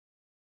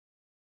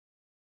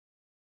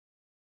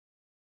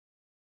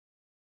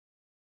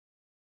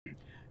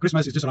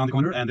Christmas is just around the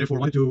corner, and therefore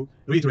wanted to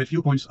reiterate a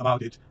few points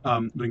about it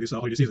during this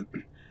holiday season.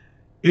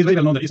 It is very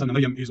well known that Isa ibn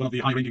Maryam is one of the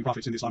high-ranking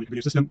prophets in the Islamic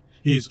belief system.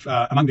 He is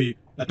among the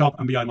top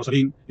Anbiya and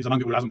Mursaleen. He is among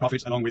the Ulul Azm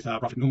prophets, along with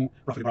Prophet Nuh,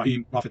 Prophet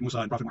Ibrahim, Prophet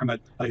Musa, and Prophet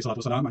Muhammad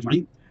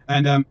ajma'in.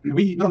 And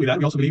we not only that,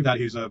 we also believe that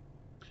his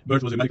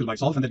birth was a miracle by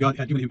itself, and that God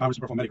had given him powers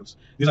to perform miracles.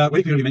 These are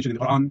very clearly mentioned in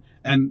the Quran,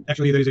 and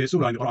actually there is a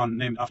surah in the Quran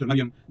named after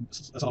Maryam,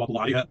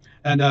 salawatullah alayha.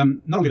 And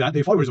not only that,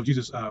 the followers of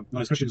Jesus, known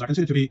as Christians, are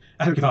considered to be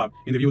Ahlul Kitab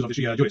in the views of the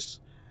Shia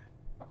jurists.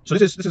 So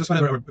this is as far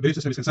as our belief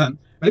system is concerned.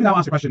 But let me now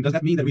ask the question, does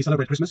that mean that we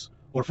celebrate Christmas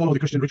or follow the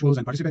Christian rituals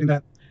and participate in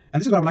that? And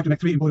this is where I would like to make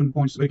three important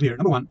points very clear.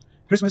 Number one,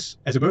 Christmas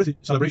as a birth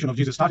celebration of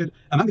Jesus started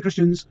among the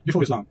Christians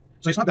before Islam.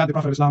 So it's not that the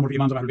Prophet of Islam or the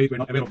Imams of Ahlul Bayt were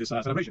not aware of this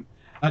celebration.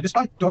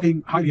 Despite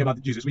talking highly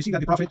about Jesus, we see that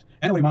the Prophet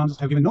and our Imams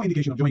have given no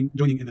indication of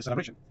joining in the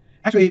celebration.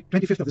 Actually,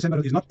 25th of December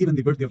is not even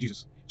the birthday of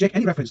Jesus. Check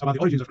any reference about the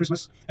origins of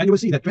Christmas, and you will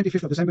see that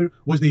 25th of December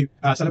was the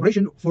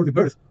celebration for the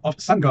birth of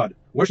sun god,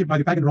 worshipped by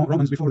the pagan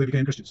Romans before they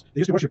became Christians.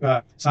 They used to worship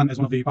sun as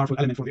one of the powerful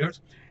elements for the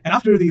earth. And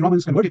after the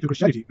Romans converted to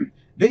Christianity,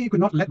 they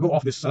could not let go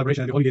of this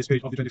celebration and the holiday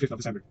spirit of the 25th of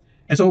December.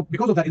 And so,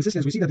 because of that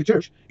insistence, we see that the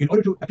church, in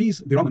order to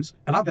appease the Romans,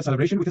 allowed that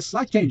celebration with a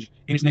slight change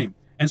in its name.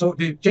 And so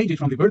they changed it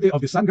from the birthday of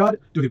the sun god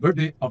to the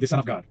birthday of the Son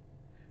of God.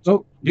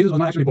 So Jesus was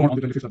not actually born on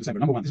the 25th of December.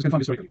 Number one, this is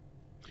confirmed historically.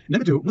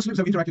 Number two, Muslims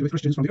have interacted with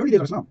Christians from the early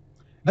days of Islam,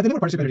 but they never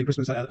participated in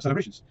Christmas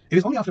celebrations. It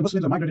is only after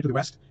Muslims have migrated to the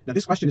West that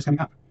this question is coming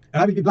up.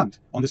 And I will be blunt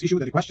on this issue,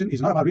 that the question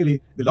is not about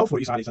really the love for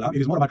Isa alayhi salam.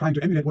 It is more about trying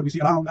to emulate what we see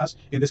around us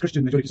in this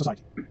Christian majority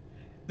society.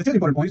 The third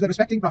important point is that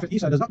respecting Prophet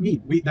Isa does not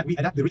mean that we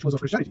adapt the rituals of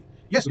Christianity.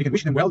 Yes, we can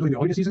wish them well during the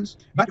holiday seasons,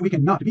 but we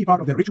cannot be part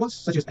of their rituals,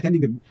 such as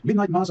attending the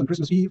midnight mass on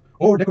Christmas Eve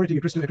or decorating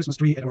a Christmas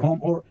tree at our home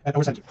or at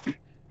our center.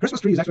 Christmas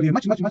tree is actually a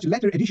much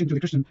later addition to the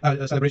Christian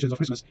celebrations of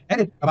Christmas,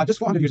 added about just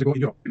 400 years ago in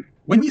Europe.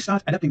 When we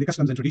start adapting the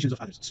customs and traditions of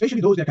others,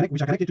 especially those which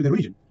are connected to their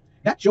religion,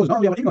 that shows not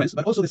only our ignorance,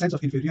 but also the sense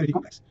of inferiority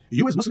complex.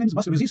 You as Muslims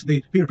must resist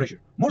the peer pressure,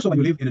 more so when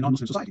you live in a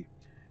non-Muslim society.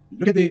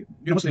 Look at the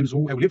Muslims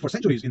who have lived for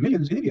centuries in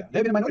millions in India.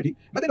 They've been a minority,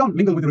 but they don't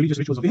mingle with the religious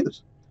rituals of the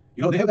Hindus.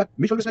 They have that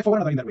mutual respect for one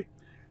another in that way.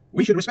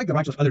 We should respect the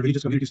rights of other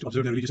religious communities to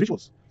observe their religious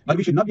rituals, but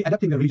we should not be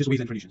adapting their religious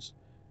ways and traditions.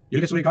 You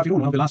look at Surah Kafirun,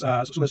 one of the last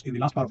surahs in the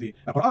last part of the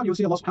Quran, you'll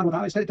see Allah subhanahu wa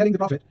ta'ala is telling the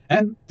Prophet,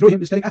 and through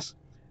him is telling us.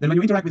 Then when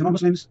you interact with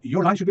non-Muslims,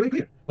 your line should be very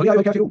clear. O you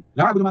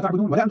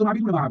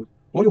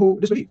who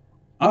disbelieve,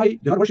 I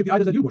do not worship the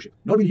idols that you worship,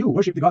 nor will you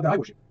worship the God that I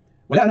worship.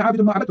 I'm not going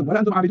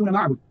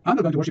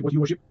to worship what you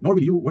worship, nor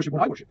will you worship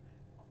what I worship.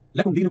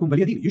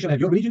 You shall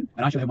have your religion,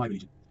 and I shall have my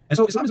religion. And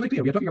so Islam is very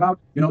clear. We are talking about,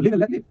 live and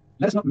let live.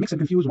 Let us not mix and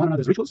confuse one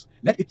another's rituals.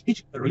 Let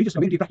each religious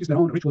community practice their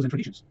own rituals and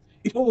traditions.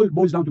 It all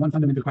boils down to one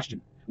fundamental question.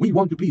 We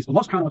want to please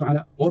Allah subhanahu wa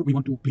ta'ala, or we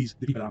want to please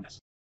the people around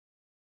us.